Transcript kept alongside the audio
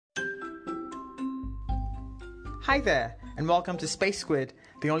Hi there, and welcome to Space Squid,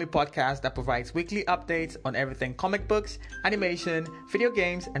 the only podcast that provides weekly updates on everything comic books, animation, video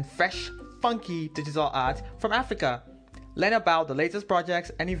games, and fresh, funky digital art from Africa. Learn about the latest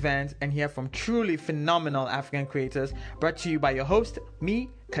projects and events and hear from truly phenomenal African creators, brought to you by your host, me,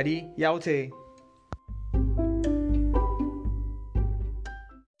 Kadi Yaote.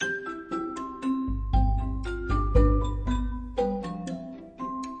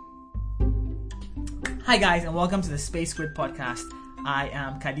 Hi guys, and welcome to the Space Squid podcast. I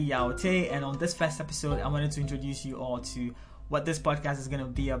am Kadi Yaote, and on this first episode, I wanted to introduce you all to what this podcast is going to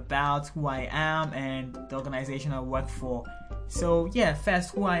be about, who I am, and the organization I work for. So yeah,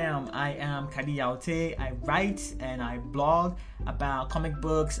 first, who I am. I am Kadi Yaote. I write and I blog about comic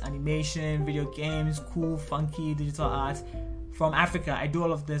books, animation, video games, cool, funky digital art from Africa. I do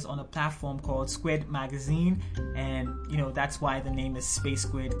all of this on a platform called Squid Magazine, and that's why the name is Space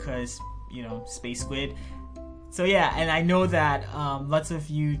Squid, because Space Squid. So yeah, and I know that lots of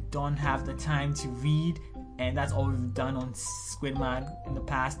you don't have the time to read, and that's all we've done on Squid Mag in the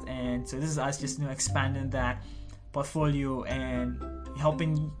past, and so this is us just expanding that portfolio and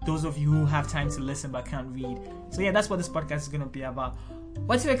helping those of you who have time to listen but can't read. So yeah, that's what this podcast is going to be about.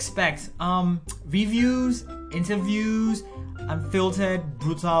 What to expect? Reviews, interviews, unfiltered,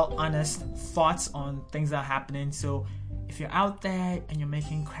 brutal, honest thoughts on things that are happening. So if you're out there and you're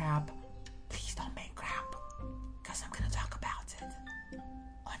making crap, please don't make crap, because I'm going to talk about it.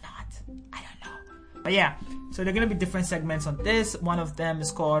 Or not. I don't know. But yeah, so there are going to be different segments on this. One of them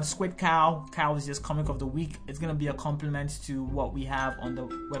is called Squid Cow. Cow is just comic of the week. It's going to be a complement to what we have on the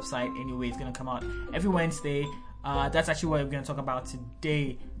website anyway. It's going to come out every Wednesday. That's actually what we're going to talk about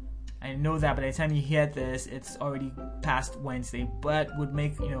today. I know that by the time you hear this, it's already past Wednesday. But we'll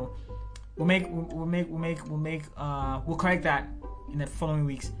correct that in the following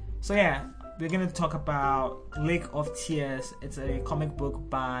weeks. So yeah, we're going to talk about Lake of Tears. It's a comic book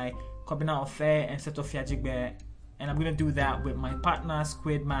by Kobina Ofe and Seto Fiajigbe, and I'm going to do that with my partner,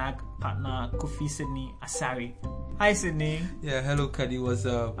 Squid Mag partner, Kofi Sydney Asari. Hi Sydney. Yeah, hello Kadi, what's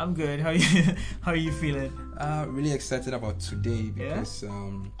up? I'm good. How are you feeling? Really excited about today because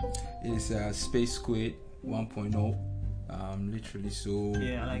it's Space Squid 1.0. Literally, so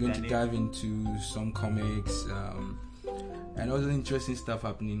I'm going to dive into some comics and other interesting stuff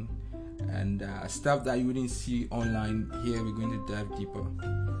happening, and stuff that you wouldn't see online. Here we're going to dive deeper.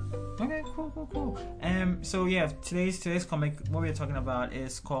 Okay, cool. So yeah, today's comic, what we're talking about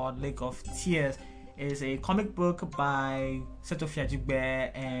is called Lake of Tears. It is a comic book by Seto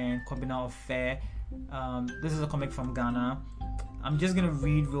Fiajigbe and Kobina Ofe. This is a comic from Ghana. I'm just gonna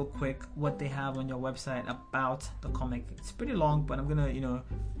read real quick what they have on your website about the comic. It's pretty long, but I'm gonna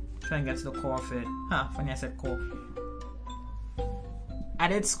try and get to the core of it. Funny I said core.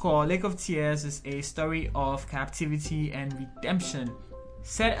 At its core, Lake of Tears is a story of captivity and redemption.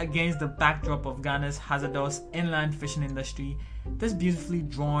 Set against the backdrop of Ghana's hazardous inland fishing industry, this beautifully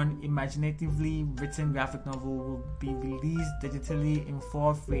drawn, imaginatively written graphic novel will be released digitally in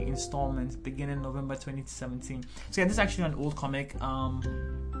 4 free installments beginning November 2017. So yeah, this is actually an old comic.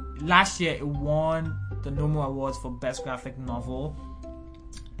 Last year it won the Nomo Awards for Best Graphic Novel,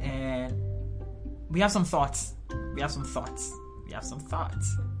 and we have some thoughts.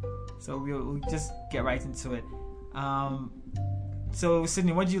 So we'll just get right into it. So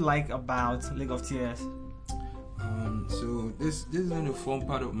Sydney, what do you like about Lake of Tears? So this is going to form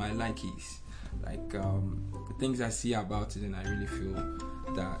part of my likies, like the things I see about it, and I really feel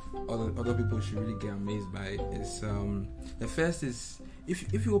that other people should really get amazed by it. Is the first is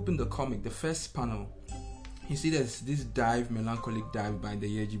if you open the comic, the first panel, you see there's this melancholic dive by the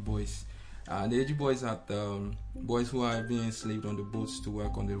Yeji boys. The Yeji boys are the boys who are being enslaved on the boats to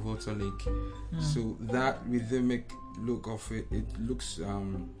work on the Volta Lake. So that rhythmic look of it looks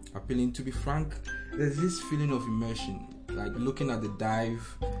appealing. To be frank, there's this feeling of immersion, like looking at the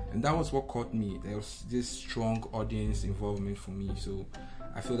dive, and that was what caught me. There was this strong audience involvement for me, so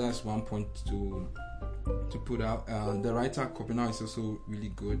I feel that's one point to put out. The writer Kobina is also really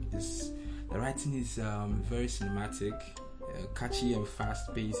good. The writing is very cinematic, catchy and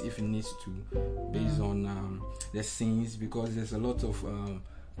fast paced if it needs to, based on the scenes, because there's a lot of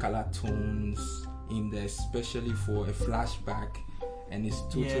color tones in there, especially for a flashback, and it's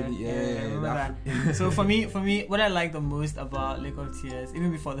totally that. So for me, what I like the most about Lake of Tears, even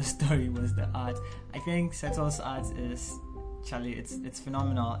before the story, was the art. I think Seto's art is it's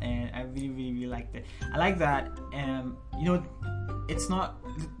phenomenal, and I really liked it. I like that it's not,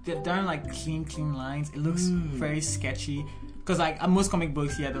 they're done like clean lines. It looks very sketchy, because like most comic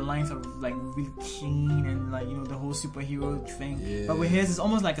books, the lines are like really clean and like the whole superhero thing. Yeah. But with his, it's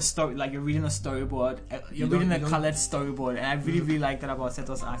almost like a story, like you're reading a storyboard. You're reading a colored storyboard, and I really like that about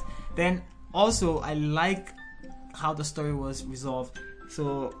Seto's art. Then also I like how the story was resolved.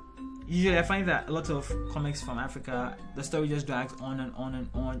 So usually I find that a lot of comics from Africa, the story just drags on and on and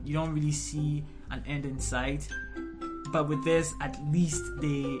on. You don't really see an end in sight. But with this, at least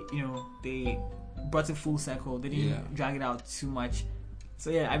they brought it full circle. They didn't drag it out too much. So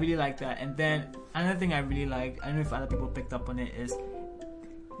yeah, I really like that. And then another thing I really liked, I don't know if other people picked up on it, is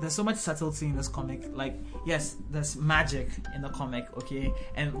there's so much subtlety in this comic. Like, yes, there's magic in the comic, okay?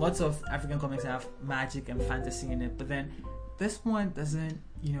 And lots of African comics have magic and fantasy in it, but then this one doesn't,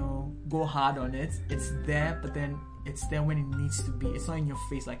 go hard on it. It's there, but then it's there when it needs to be. It's not in your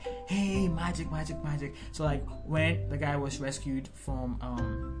face like, hey, magic. So like when the guy was rescued from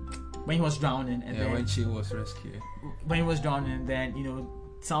when he was drowning, and then when she was rescued, when he was drowning, then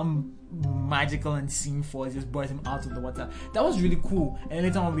some magical unseen force just brought him out of the water. That was really cool. And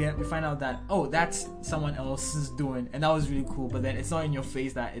later on we find out that that's someone else's doing, and that was really cool. But then it's not in your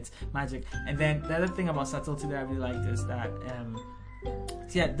face that it's magic. And then the other thing about subtlety that I really liked is that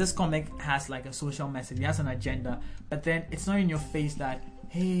this comic has like a social message. It has an agenda, but then it's not in your face that,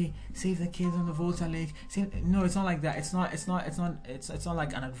 hey, save the kids on the Volta Lake. No, it's not like that. It's not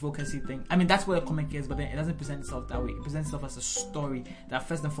like an advocacy thing. I mean, that's what a comic is, but then it doesn't present itself that way. It presents itself as a story that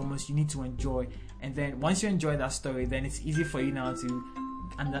first and foremost you need to enjoy. And then once you enjoy that story, then it's easy for you now to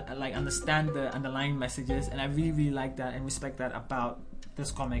understand the underlying messages. And I really, really like that and respect that about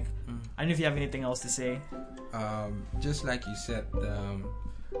this comic. I don't know if you have anything else to say. Just like you said,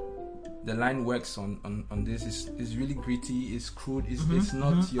 the line works on this is really gritty, it's crude, it's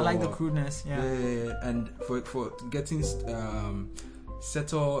not your... I like the crudeness, and for getting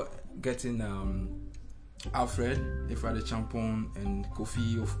Seto getting Alfred, Efrade Champon, and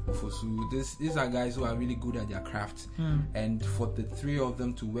Kofi Ofosu, these are guys who are really good at their craft, and for the three of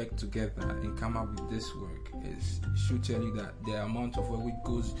them to work together and come up with this work should tell you that the amount of work which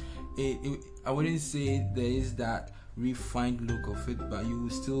goes, I wouldn't say there is that refined look of it, but you will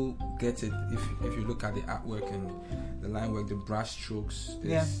still get it if you look at the artwork and the line work, the brush strokes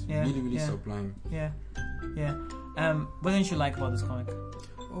is really sublime. What didn't you like about this comic?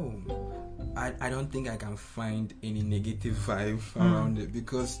 I don't think I can find any negative vibe around it,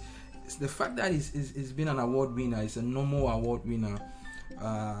 because it's the fact that it's been an award winner, it's a normal award winner,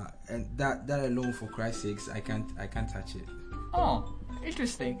 and that alone, for Christ's sakes, I can't touch it. Oh,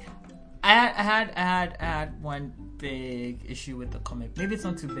 interesting. I had one big issue with the comic. Maybe it's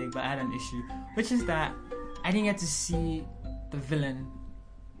not too big, but I had an issue, which is that I didn't get to see the villain.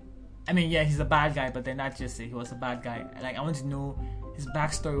 I mean, yeah, he's a bad guy, but then not just say he was a bad guy. Like, I want to know his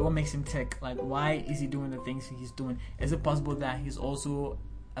backstory. What makes him tick? Like, why is he doing the things he's doing? Is it possible that he's also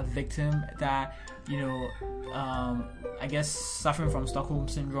a victim that, I guess suffering from Stockholm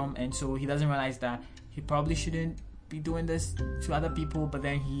syndrome, and so he doesn't realize that he probably shouldn't be doing this to other people, but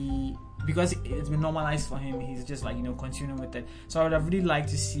then because it's been normalized for him, he's just like continuing with it. So I would have really liked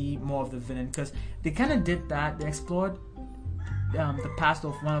to see more of the villain, because they kind of did that. They explored the past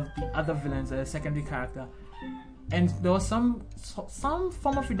of one of the other villains, a secondary character, and there was some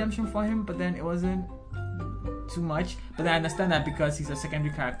form of redemption for him, but then it wasn't too much. But I understand that because he's a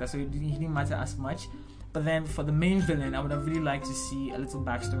secondary character, so he didn't matter as much. But then for the main villain, I would have really liked to see a little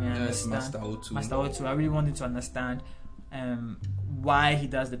backstory and understand Master O2. Master O2. I really wanted to understand why he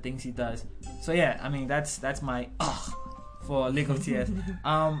does the things he does. So yeah, I mean that's my for Lake of Tears.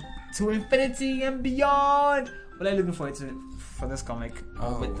 To infinity and beyond. What are you looking forward to for this comic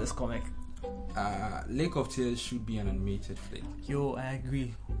or with this comic? Lake of Tears should be an animated flick. Yo, I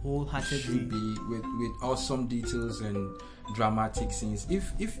agree wholeheartedly. Should be with awesome details and dramatic scenes.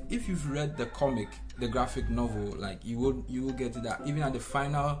 If you've read the comic, the graphic novel, like you will get to that. Even at the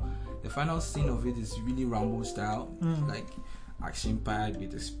final scene of it is really Rambo style, like action packed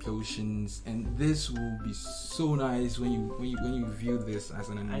with explosions, and this will be so nice when you view this as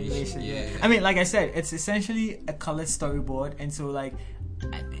an animation. Yeah. I mean, like I said, it's essentially a colored storyboard, and so like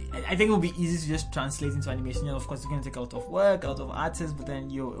I think it will be easy to just translate into animation. Of course, it's going to take a lot of work, a lot of artists, but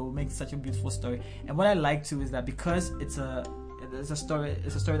then it will make such a beautiful story. And what I like too is that because it's a story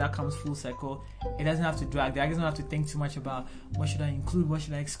that comes full circle, it doesn't have to drag. The actors don't have to think too much about what should I include, what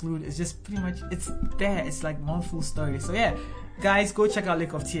should I exclude. It's just pretty much, it's there. It's like one full story. So yeah, guys, go check out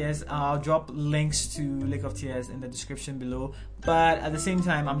Lake of Tears. I'll drop links to Lake of Tears in the description below. But at the same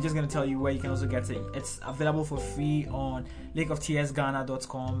time, I'm just going to tell you where you can also get it. It's available for free on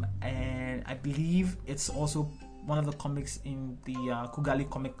lakeoftearsghana.com, and I believe it's also one of the comics in the Kugali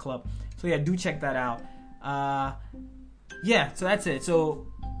Comic Club. So yeah, do check that out. yeah, so that's it. So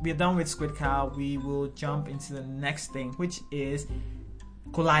we're done with Squid Cow. We will jump into the next thing, which is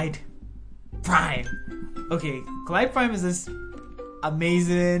Collide Prime. Okay, Collide Prime is this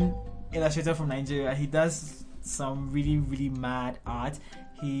amazing illustrator from Nigeria. He does some really, really mad art.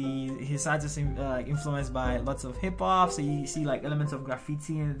 His art is influenced by lots of hip hop, so you see like elements of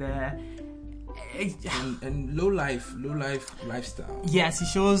graffiti in there. And low life lifestyle. Yes, he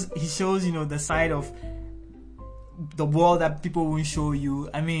shows the side of the world that people won't show you.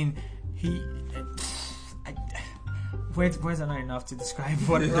 I mean, words are not enough to describe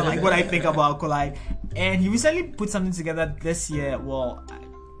what I think about Collide. And he recently put something together this year. Well,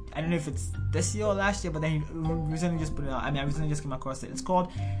 I don't know if it's this year or last year, but then he recently just put it out. I mean, I recently just came across it. It's called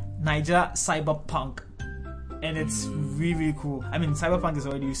Naija Cyberpunk, and it's really, really cool. I mean, Cyberpunk is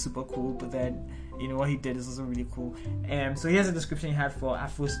already super cool, but then what he did is also really cool. So here's a description he had for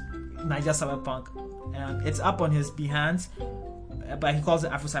Afro's Naija Cyberpunk. It's up on his Behance, but he calls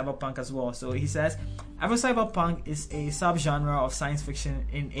it Afro Cyberpunk as well. So he says, Afro Cyberpunk is a subgenre of science fiction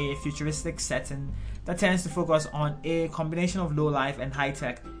in a futuristic setting that tends to focus on a combination of low life and high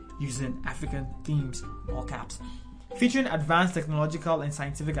tech using African themes, all caps. Featuring advanced technological and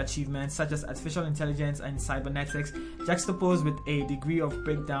scientific achievements such as artificial intelligence and cybernetics, juxtaposed with a degree of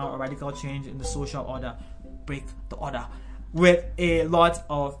breakdown or radical change in the social order. Break the order. With a lot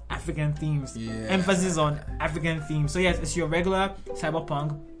of African themes. Yeah. Emphasis on African themes. So yes, it's your regular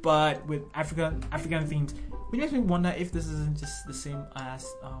cyberpunk, but with African themes. Which makes me wonder if this isn't just the same as,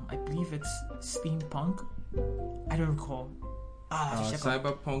 I believe it's steampunk. I don't recall.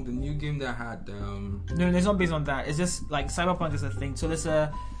 Cyberpunk, the new game that had no, it's not based on that. It's just like Cyberpunk is a thing. So there's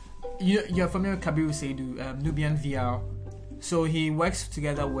you're familiar with Kabiru Seidu, Nubian VR. So he works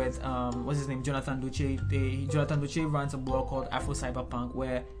together with what's his name, Jonathan Duce. Jonathan Duce runs a blog called Afro Cyberpunk,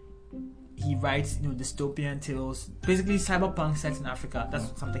 where he writes dystopian tales, basically cyberpunk set in Africa.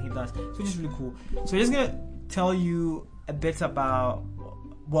 That's something he does, so which is really cool. So he's gonna tell you a bit about,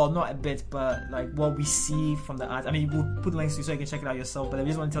 well, not a bit, but like what we see from the art. I mean, we'll put links to you so you can check it out yourself, but I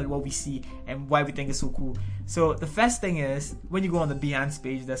just want to tell you what we see and why we think it's so cool. So the first thing is, when you go on the Behance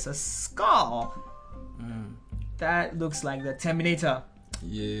page, there's a skull that looks like the Terminator.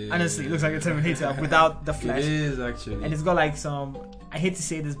 Yeah, honestly, it looks like the Terminator without the flesh. It is actually, and it's got like some, I hate to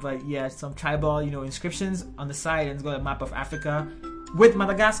say this, but yeah, some tribal inscriptions on the side, and it's got a map of Africa with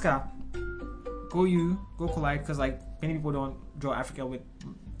Madagascar. Go Collide, because like many people don't draw Africa with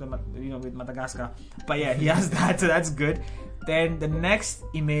with Madagascar, but yeah, he has that, so that's good. Then the next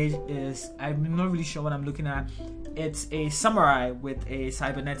image is, I'm not really sure what I'm looking at. It's a samurai with a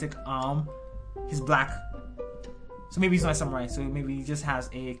cybernetic arm. He's black, so maybe he's not a samurai, so maybe he just has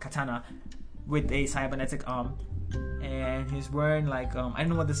a katana with a cybernetic arm, and he's wearing like I don't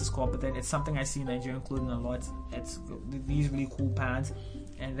know what this is called, but then it's something I see in Nigerian clothing a lot. It's these really cool pants,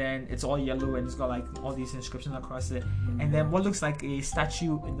 and then it's all yellow, and it's got like all these inscriptions across it, and then what looks like a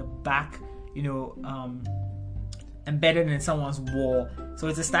statue in the back, embedded in someone's wall. So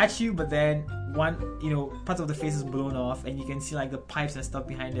it's a statue, but then one part of the face is blown off, and you can see like the pipes and stuff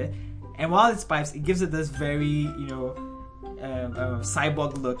behind it. And while it's pipes, it gives it this very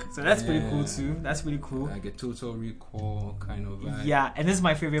cyborg look. So that's pretty cool too. That's pretty cool. Like a Total Recall kind of vibe. Yeah, and this is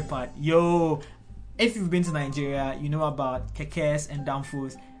my favorite part. Yo, if you've been to Nigeria, you know about kekes and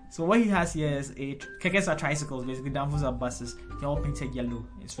danfos. So what he has here is kekes are tricycles, basically. Danfos are buses. They're all painted yellow.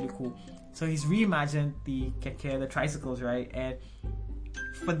 It's really cool. So he's reimagined the keke, the tricycles, right? And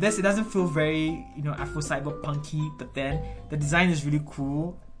for this, it doesn't feel very Afro cyberpunky, but then the design is really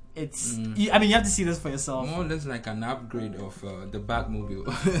cool. It's I mean, you have to see this for yourself. More or less like an upgrade of the Batmobile.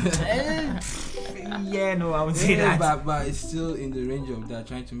 Yeah, no, I would say that. But it's still in the range of that,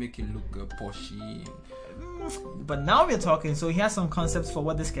 trying to make it look poshy. But now we're talking. So he has some concepts for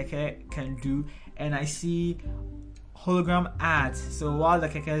what this keke can do, and I see hologram ads. So while the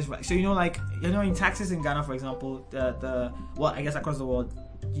keke is so in taxis in Ghana, for example, the I guess across the world,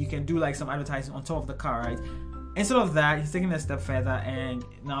 you can do like some advertising on top of the car, right? Instead of that, he's taking it a step further, and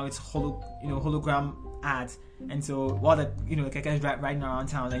now it's hologram ads. And so while the keke is riding around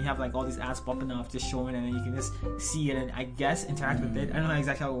town, then you have like all these ads popping up, just showing, and then you can just see it and I guess interact with it. I don't know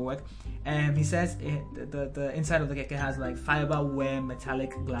exactly how it will work. And he says the inside of the keke has like fiber wear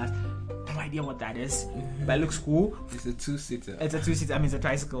metallic glass. No idea what that is, but it looks cool. It's a two-seater. I mean, it's a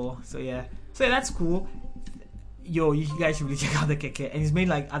tricycle. So yeah, that's cool. Yo, you guys should really check out the keke. And he's made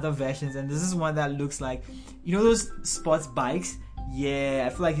like other versions, and this is one that looks like those sports bikes. Yeah, I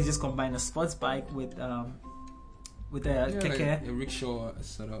feel like he's just combined a sports bike with a keke, like a rickshaw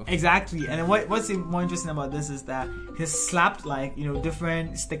sort of. Exactly. And then what's more interesting about this is that he's slapped like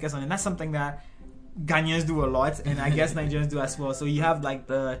different stickers on it. That's something that Ghanaians do a lot, and I guess Nigerians do as well. So you have like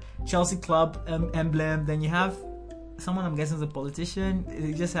the Chelsea club emblem, then you have someone I'm guessing is a politician.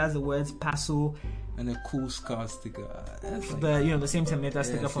 It just has the words Paso and a cool scar sticker. That's like, the same Terminator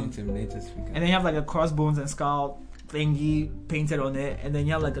sticker from Terminator sticker. And then you have like a crossbones and skull thingy painted on it, and then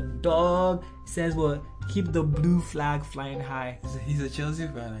you have like a dog. It says keep the blue flag flying high. He's a Chelsea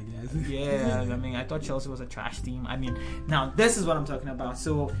fan, I guess. Yeah, I mean, I thought Chelsea was a trash team. I mean, now this is what I'm talking about.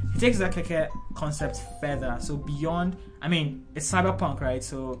 So he takes that keke concept further. So beyond, I mean, it's cyberpunk, right?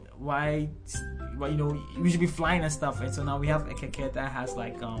 So why we should be flying and stuff, right? So now we have a keke that has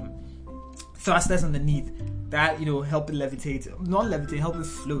like thrusters underneath that help it levitate, not levitate, help it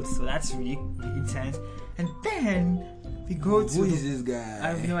float. So that's really intense. And then we go to... Who is this guy? I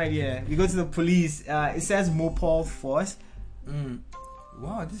have no idea. We go to the police. It says Mopol Force.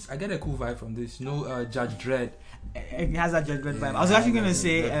 Wow, I get a cool vibe from this. Judge Dredd. It has that Judge Dredd vibe. I was actually going to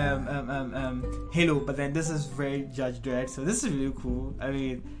say Halo, but then this is very Judge Dredd. So this is really cool. I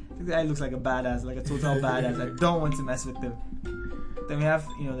mean, this guy looks like a badass, like a total badass. I don't want to mess with him. Then we have,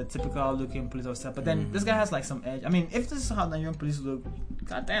 the typical looking police officer. But then this guy has like some edge. I mean, if this is how Nigerian police look,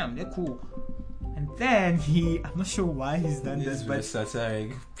 goddamn, they're cool. And then I'm not sure why he's done this, but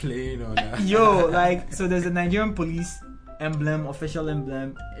satiric playing on that. So there's a Nigerian police emblem, official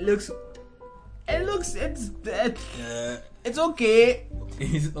emblem. It's okay.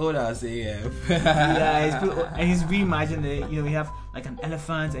 He's old as AF. And he's reimagined it. You have like an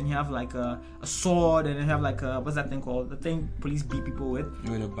elephant, and you have like a sword, and you have like what's that thing called? The thing police beat people with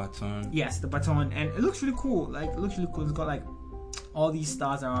a baton. Yes, the baton, and it looks really cool. It's got like all these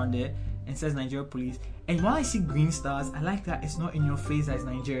stars around it. And it says Nigeria Police. And when I see green stars, I like that it's not in your face that it's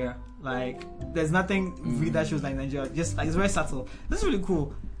Nigeria. Like, there's nothing really that shows like Nigeria. Just like, it's very subtle. This is really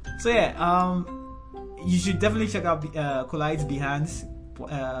cool. So yeah, you should definitely check out Collide's Behance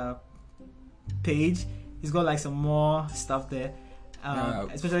page. He's got like some more stuff there.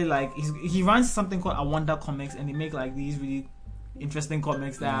 Especially like he runs something called Awanda Comics, and they make like these really interesting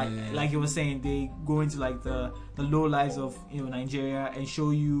comics that, like you were saying, they go into like the low lives of Nigeria and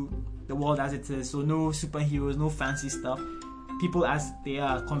show you the world as it is. So no superheroes, no fancy stuff. People as they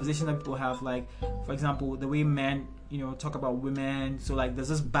are. Conversation that people have, like for example, the way men talk about women. So like there's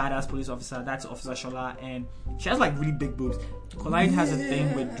this badass police officer, that's Officer Shola, and she has like really big boobs. Collide has a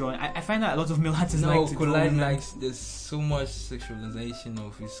thing with drawing. I find that a lot of male artists like to Collide likes. There's so much sexualization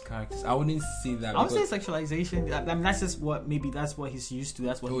of his characters. I wouldn't see that. I would say sexualization. I mean, that's just that's what he's used to.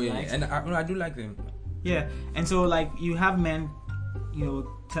 That's what he likes. And I do like them. Yeah, and so like you have men,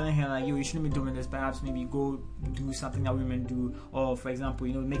 telling her like, you shouldn't be doing this. Perhaps maybe go do something that women do, or for example,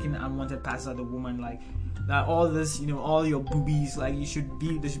 making unwanted passes at the woman, like that. All this, all your boobies, like there should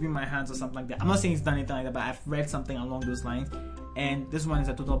be in my hands or something like that. I'm not saying he's done anything like that, but I've read something along those lines. And this one is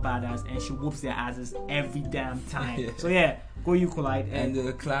a total badass, and she whoops their asses every damn time. Yeah. So yeah, go you Collide. And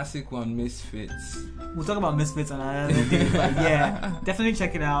the classic one, Misfits. We'll talk about Misfits on another day, but yeah, definitely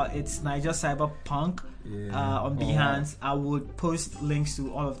check it out. It's Naija Cyberpunk on Behance. I would post links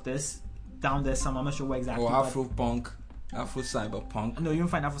to all of this down there somewhere. I'm not sure where exactly. Or Afro Cyberpunk. No, you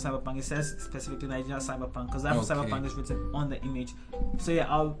won't find Afro Cyberpunk. It says specifically Naija Cyberpunk because Afro Cyberpunk is written on the image. So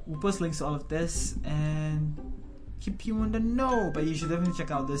yeah, we'll post links to all of this and keep you in the know. But you should definitely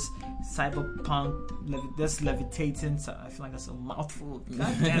check out this cyberpunk, this levitating. I feel like that's a mouthful.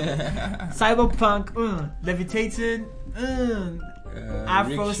 God damn it. Cyberpunk, levitating,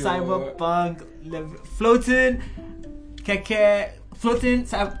 Afro rickshaw. Cyberpunk, floating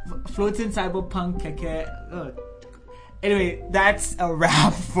cyberpunk keke. Anyway, that's a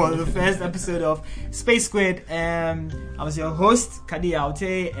wrap for the first episode of Space Squid. I was your host, Kadi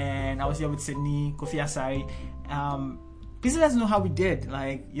Aute, and I was here with Sydney Kofi Asari. Please let us know how we did.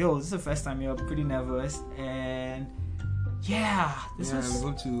 Like, this is the first time you're pretty nervous, and we're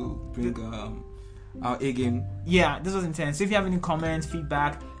going to bring our A game. Yeah, this was intense. So if you have any comments,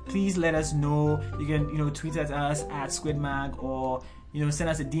 feedback, please let us know. You can tweet at us at SquidMag, or send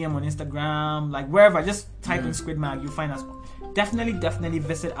us a DM on Instagram, like wherever. Just type in SquidMag, you'll find us. Definitely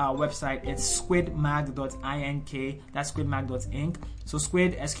visit our website. It's squidmag.ink. That's squidmag.inc. So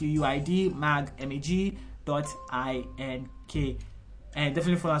squid, SQUID, mag, MAG. .ink, and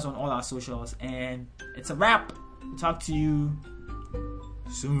definitely follow us on all our socials. And it's a wrap. We'll talk to you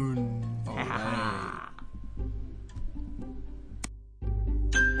soon.